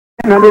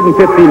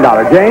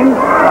$915. James?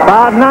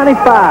 $5.95.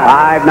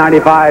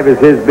 $5.95 is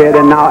his bid,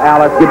 and now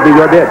Alice, give me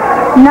your bid.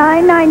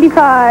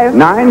 $9.95.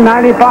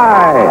 $9.95.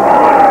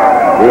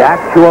 The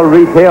actual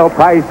retail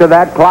price of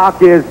that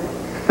clock is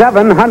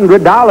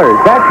 $700.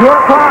 That's your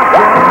clock.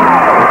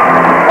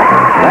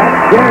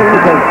 That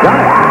James has done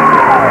it.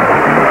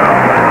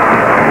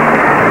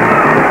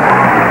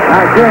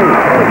 Now, James,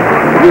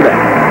 do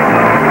that.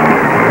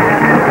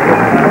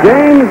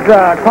 James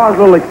caused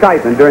a little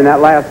excitement during that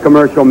last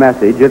commercial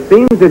message. It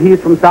seems that he's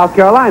from South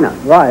Carolina.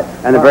 Right.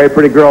 And a very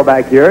pretty girl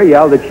back here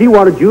yelled that she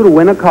wanted you to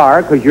win a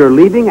car because you're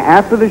leaving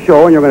after the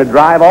show and you're going to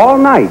drive all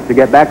night to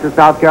get back to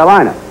South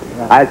Carolina.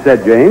 Right. I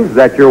said, James, is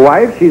that your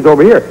wife? She's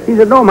over here. He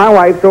said, no, my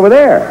wife's over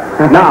there.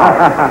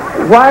 Now,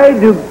 why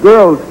do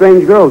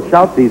strange girls,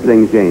 shout these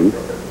things, James?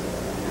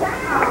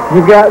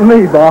 You got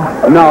me,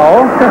 Bob.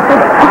 No,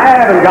 I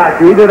haven't got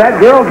you. Either that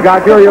girl's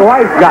got you or your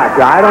wife's got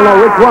you. I don't know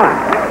which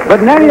one. But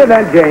in any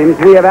event, James,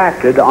 we have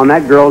acted on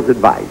that girl's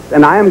advice,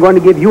 and I am going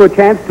to give you a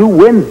chance to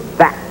win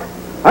that.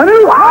 A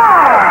new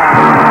car!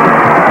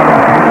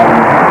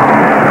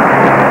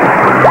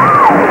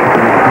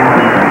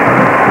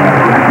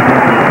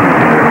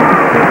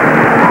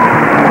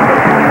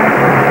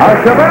 A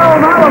Chevelle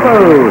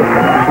Malibu.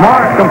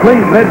 Smart,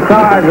 complete,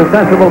 mid-size, a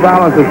sensible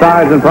balance of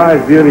size and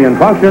price, beauty, and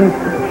function.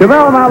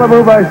 Chevelle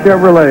Malibu by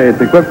Chevrolet.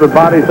 It's equipped with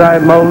body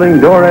side molding,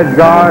 door edge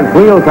guards,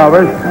 wheel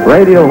covers,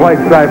 radial white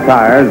stripe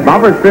tires,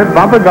 bumper strip,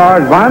 bumper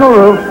guards, vinyl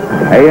roof,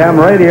 AM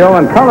radio,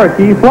 and color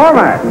key floor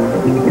mats.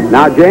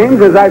 Now, James,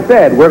 as I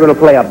said, we're going to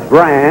play a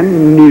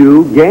brand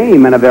new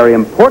game, and a very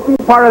important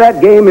part of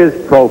that game is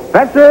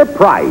Professor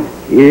Price.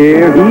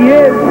 Here he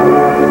is.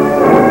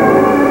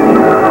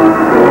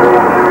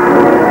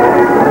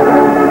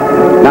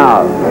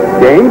 Now,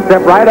 James,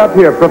 step right up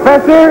here.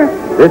 Professor,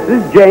 this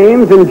is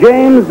James, and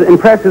James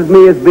impresses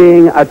me as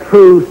being a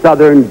true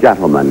Southern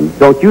gentleman.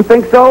 Don't you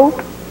think so?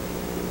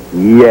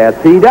 Yes,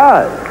 he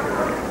does.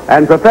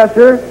 And,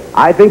 Professor,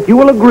 I think you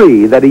will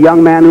agree that a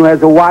young man who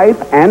has a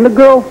wife and a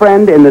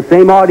girlfriend in the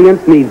same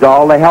audience needs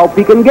all the help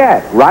he can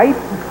get, right?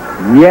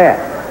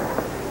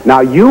 Yes. Now,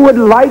 you would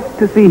like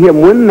to see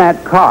him win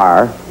that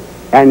car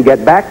and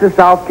get back to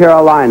South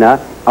Carolina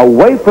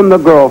away from the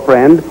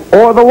girlfriend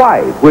or the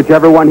wife,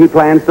 whichever one he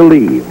plans to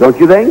leave, don't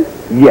you think?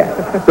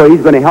 Yes. So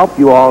he's going to help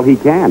you all he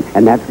can,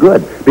 and that's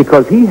good,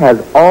 because he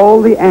has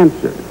all the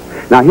answers.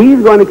 Now,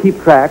 he's going to keep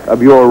track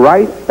of your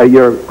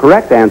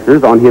correct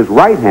answers on his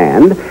right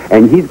hand,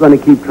 and he's going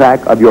to keep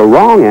track of your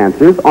wrong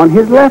answers on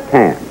his left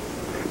hand.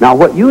 Now,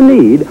 what you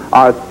need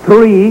are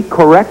 3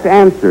 correct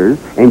answers,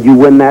 and you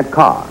win that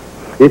car.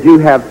 If you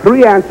have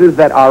 3 answers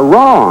that are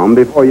wrong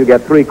before you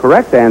get 3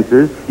 correct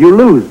answers, you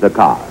lose the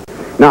car.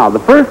 Now, the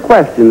first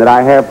question that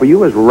I have for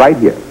you is right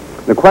here.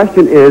 The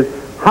question is,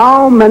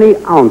 how many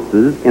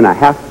ounces in a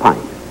half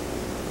pint?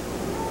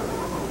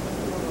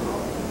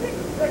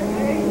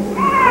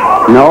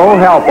 No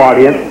help,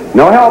 audience.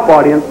 No help,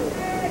 audience.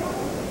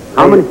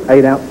 How many?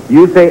 8 ounces.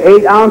 You say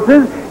 8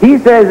 ounces? He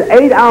says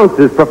 8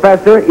 ounces,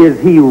 Professor. Is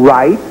he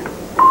right?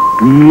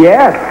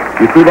 Yes.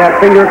 You see that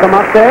finger come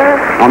up there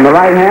on the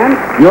right hand?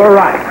 You're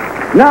right.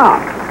 Now,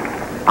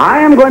 I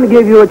am going to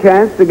give you a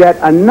chance to get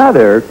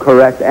another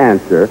correct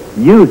answer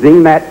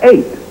using that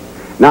 8.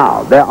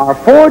 Now, there are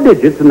 4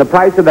 digits in the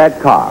price of that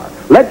car.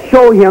 Let's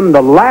show him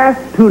the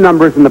last 2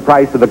 numbers in the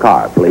price of the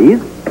car, please.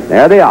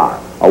 There they are,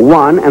 a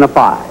 1 and a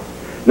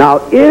 5. Now,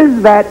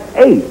 is that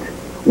 8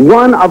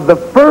 one of the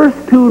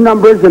first 2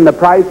 numbers in the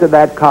price of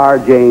that car,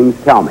 James?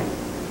 Tell me.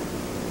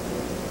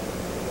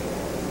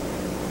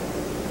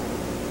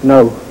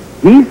 No.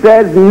 He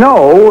says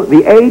no,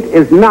 the 8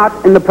 is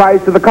not in the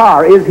price of the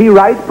car. Is he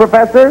right,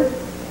 Professor?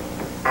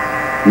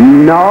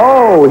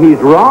 No, he's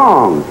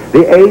wrong.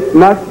 The 8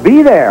 must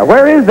be there.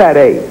 Where is that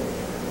 8?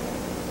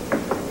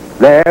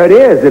 There it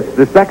is. It's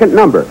the second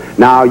number.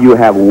 Now, you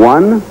have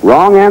 1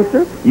 wrong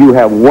answer. You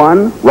have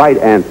 1 right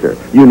answer.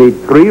 You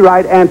need 3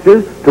 right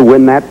answers to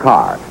win that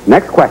car.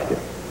 Next question.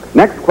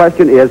 Next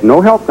question is,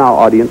 no help now,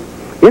 audience.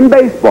 In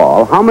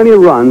baseball, how many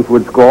runs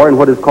would score in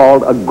what is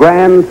called a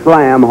grand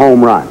slam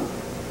home run?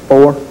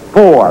 4.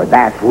 4.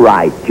 That's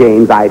right,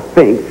 James, I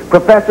think.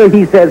 Professor,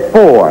 he says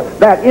 4.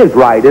 That is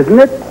right, isn't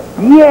it?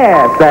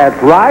 Yes,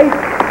 that's right.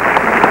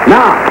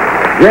 Now,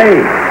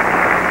 James,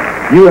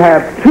 you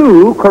have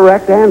 2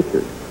 correct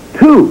answers.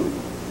 2.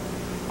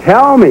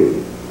 Tell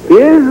me,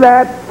 is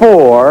that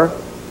 4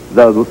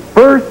 the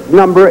first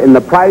number in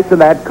the price of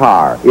that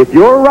car? If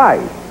you're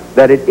right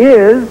that it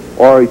is,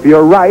 or if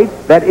you're right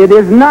that it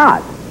is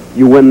not,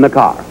 you win the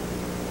car.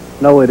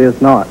 No, it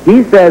is not.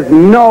 He says,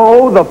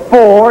 no, the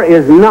 4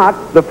 is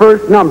not the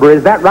first number.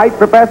 Is that right,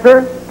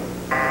 Professor?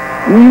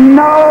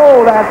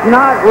 No, that's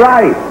not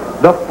right.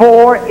 The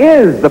 4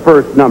 is the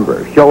first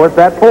number. Show us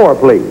that 4,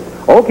 please.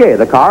 Okay,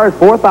 the car is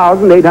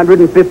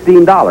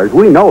 $4,815.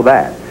 We know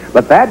that.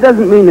 But that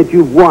doesn't mean that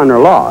you've won or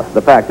lost,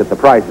 the fact that the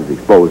price is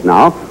exposed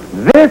now.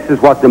 This is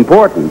what's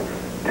important.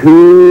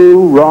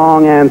 2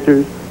 wrong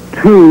answers,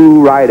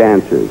 2 right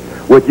answers.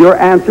 With your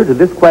answer to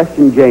this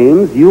question,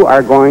 James, you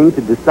are going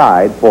to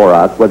decide for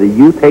us whether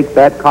you take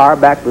that car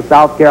back to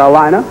South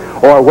Carolina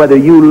or whether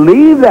you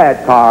leave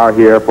that car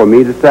here for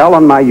me to sell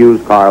on my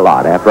used car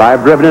lot after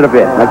I've driven it a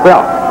bit. That's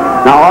all.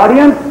 Now,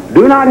 audience,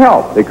 do not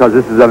help, because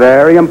this is a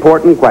very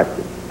important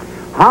question.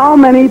 How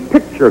many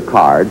picture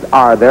cards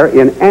are there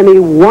in any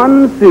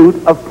one suit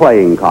of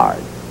playing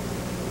cards?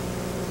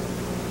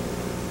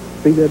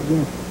 Read that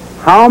again.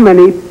 How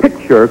many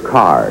picture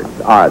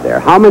cards are there?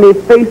 How many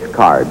face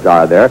cards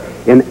are there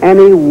in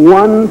any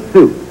one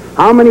suit?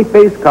 How many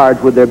face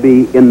cards would there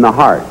be in the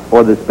heart,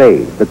 or the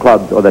spades, the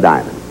clubs, or the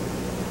diamonds?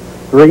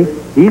 3.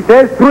 He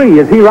says 3.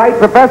 Is he right,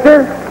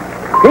 Professor?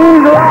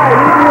 He's right.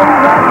 He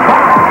wins that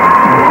car.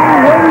 He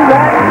wins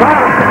that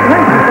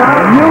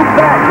car. You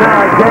bet.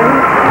 Now, James,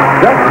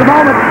 just a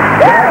moment.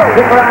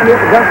 Stick around here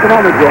for just a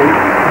moment, James.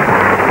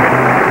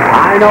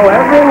 I know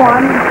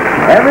everyone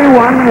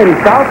in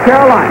South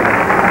Carolina.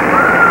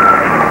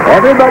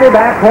 Everybody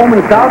back home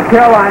in South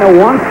Carolina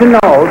wants to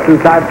know,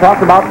 since I've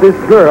talked about this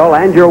girl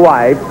and your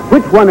wife,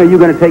 which one are you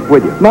going to take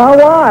with you? My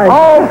wife.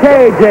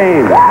 Okay,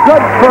 James.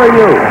 Good for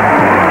you.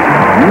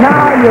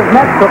 Now you've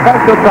met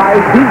Professor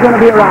Price. He's going to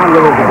be around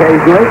with us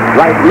occasionally.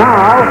 Right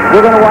now,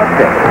 we're going to watch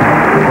this.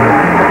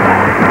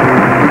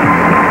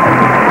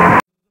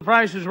 The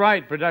Price is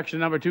Right, production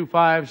number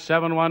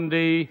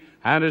 2571D,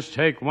 and it's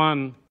take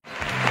one.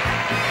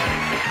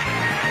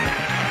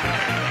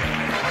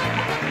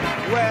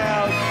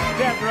 Well,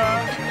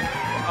 Deborah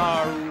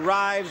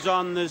arrives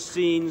on the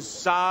scene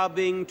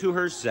sobbing to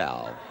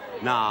herself.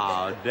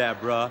 Now,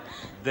 Deborah,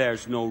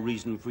 there's no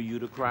reason for you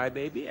to cry,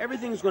 baby.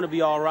 Everything's going to be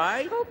all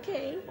right.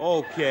 Okay.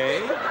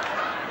 Okay.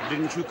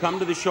 Didn't you come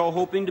to the show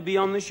hoping to be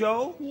on the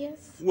show?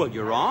 Yes. Well,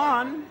 you're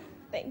on.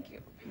 Thank you.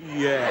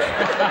 Yeah.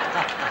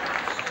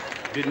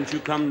 Didn't you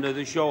come to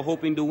the show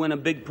hoping to win a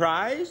big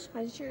prize?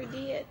 I sure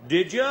did.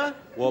 Did you?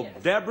 Well,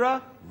 Yes.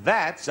 Deborah,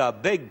 that's a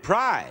big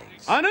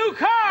prize. A new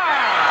car!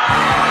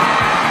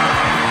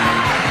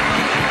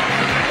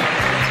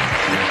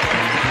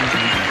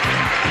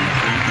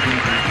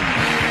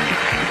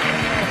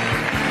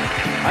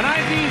 A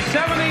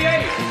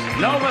 1978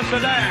 Nova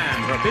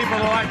sedan for people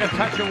who like to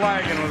touch a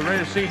wagon with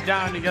rear seat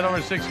down to get over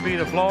 6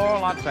 feet of floor,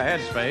 lots of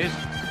headspace.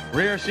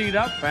 Rear seat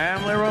up,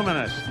 family room in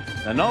it.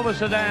 The Nova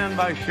sedan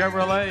by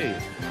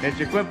Chevrolet. It's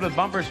equipped with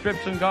bumper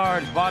strips and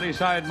guards, body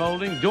side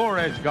molding, door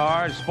edge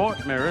guards,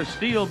 sport mirrors,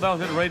 steel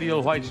belted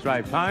radial white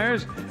stripe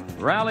tires,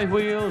 rally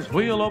wheels,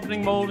 wheel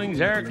opening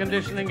moldings, air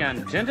conditioning,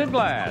 and tinted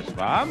glass.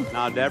 Bob?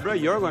 Now, Deborah,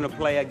 you're going to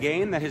play a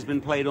game that has been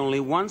played only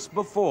once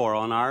before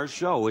on our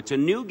show. It's a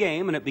new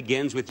game, and it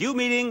begins with you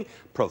meeting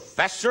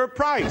Professor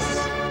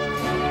Price.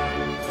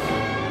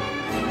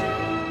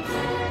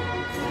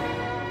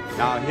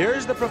 Now,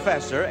 here's the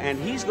professor, and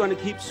he's going to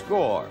keep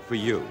score for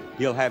you.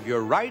 He'll have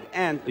your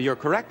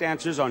correct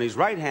answers on his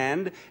right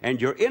hand and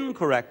your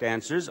incorrect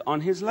answers on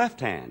his left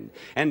hand.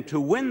 And to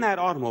win that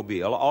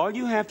automobile, all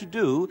you have to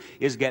do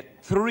is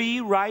get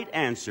 3 right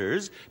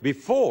answers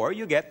before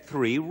you get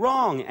 3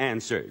 wrong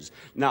answers.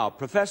 Now,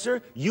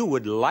 Professor, you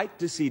would like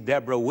to see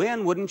Deborah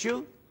win, wouldn't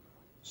you?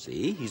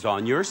 See, he's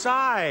on your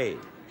side.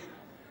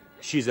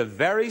 She's a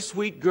very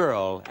sweet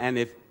girl, and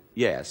if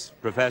yes,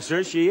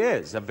 Professor, she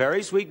is a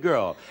very sweet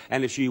girl.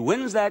 And if she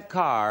wins that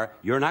car,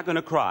 you're not going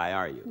to cry,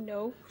 are you?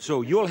 No.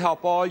 So you'll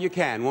help all you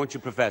can, won't you,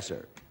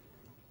 Professor?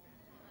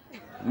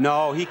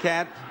 No, he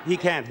can't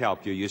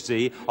help you, you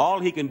see.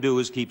 All he can do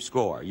is keep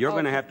score. You're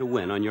going to have to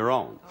win on your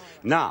own.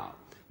 Now,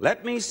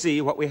 let me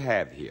see what we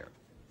have here.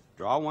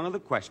 Draw one of the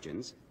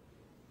questions.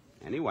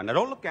 Anyone. Now,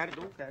 don't look at it.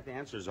 Don't look at it. The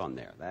answer's on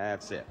there.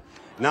 That's it.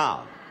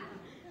 Now,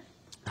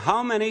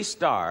 how many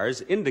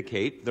stars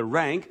indicate the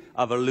rank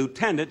of a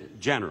lieutenant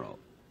general?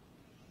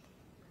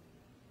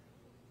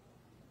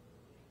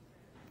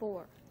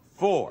 4.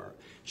 4.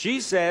 She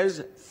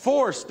says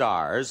 4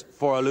 stars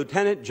for a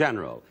lieutenant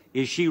general.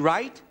 Is she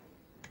right?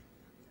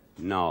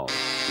 No.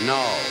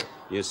 No.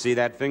 You see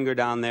that finger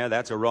down there?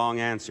 That's a wrong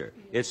answer.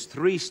 It's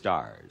 3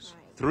 stars.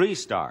 3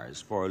 stars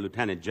for a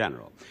lieutenant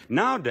general.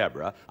 Now,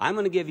 Deborah, I'm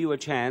going to give you a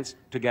chance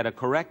to get a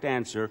correct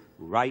answer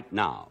right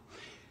now.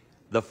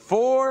 The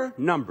 4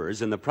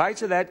 numbers in the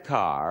price of that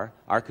car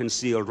are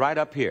concealed right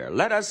up here.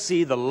 Let us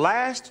see the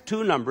last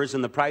 2 numbers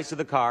in the price of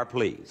the car,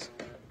 please.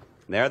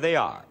 There they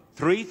are.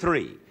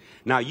 3-3.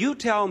 Now, you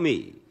tell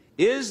me,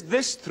 is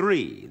this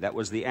 3, that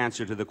was the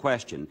answer to the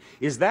question,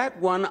 is that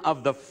one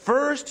of the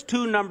first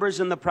 2 numbers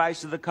in the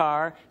price of the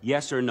car,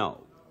 yes or no?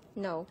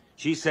 No.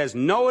 She says,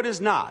 no, it is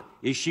not.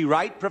 Is she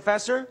right,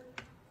 Professor?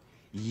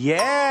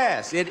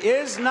 Yes, it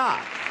is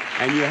not.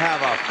 And you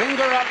have a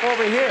finger up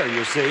over here,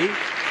 you see.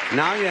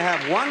 Now you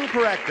have 1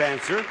 correct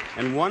answer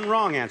and 1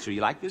 wrong answer.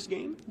 You like this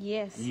game?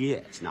 Yes.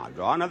 Yes. Now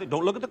draw another.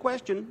 Don't look at the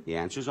question. The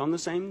answer's on the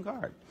same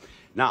card.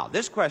 Now,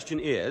 this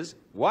question is,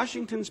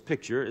 Washington's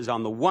picture is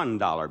on the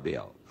 $1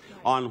 bill.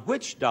 On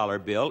which dollar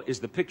bill is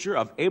the picture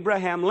of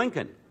Abraham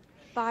Lincoln?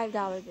 $5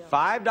 bill.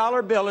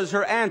 $5 bill is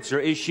her answer.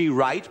 Is she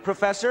right,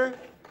 Professor?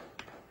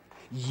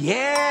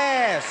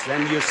 Yes.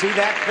 And you see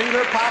that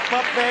finger pop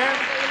up there?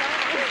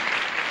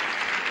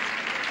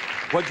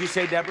 What'd you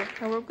say, Deborah?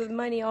 I work with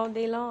money all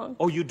day long.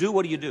 Oh, you do?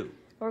 What do you do?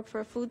 Work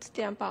for a food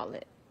stamp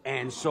outlet.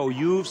 And so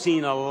you've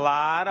seen a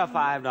lot of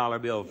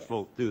 $5 bills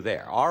float through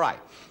there. All right.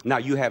 Now,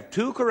 you have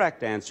 2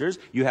 correct answers.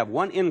 You have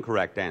 1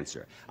 incorrect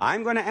answer.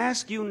 I'm going to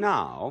ask you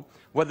now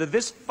whether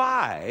this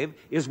 5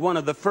 is one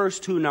of the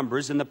first 2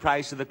 numbers in the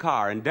price of the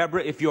car. And,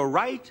 Deborah, if you're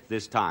right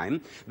this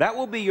time, that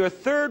will be your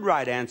 3rd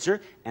right answer,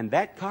 and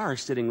that car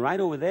sitting right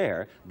over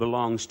there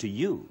belongs to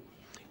you.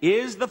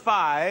 Is the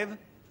 5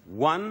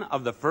 one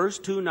of the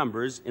first 2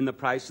 numbers in the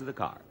price of the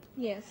car?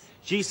 Yes.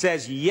 She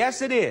says,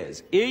 yes, it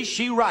is. Is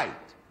she right?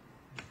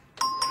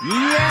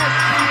 Yes,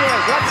 she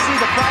is. Let's see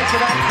the price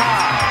of that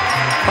car.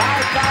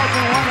 $5,133.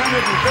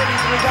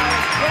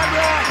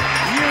 Deborah,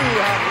 you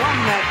have won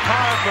that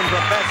car from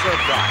Professor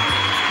Price.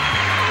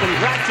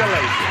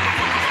 Congratulations.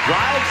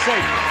 Drive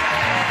safely.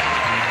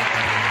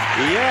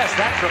 Yes,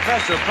 that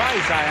Professor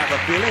Price, I have a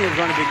feeling, is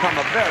going to become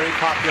a very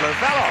popular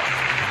fellow.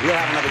 We'll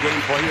have another game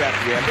for you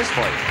after we have this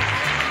for you.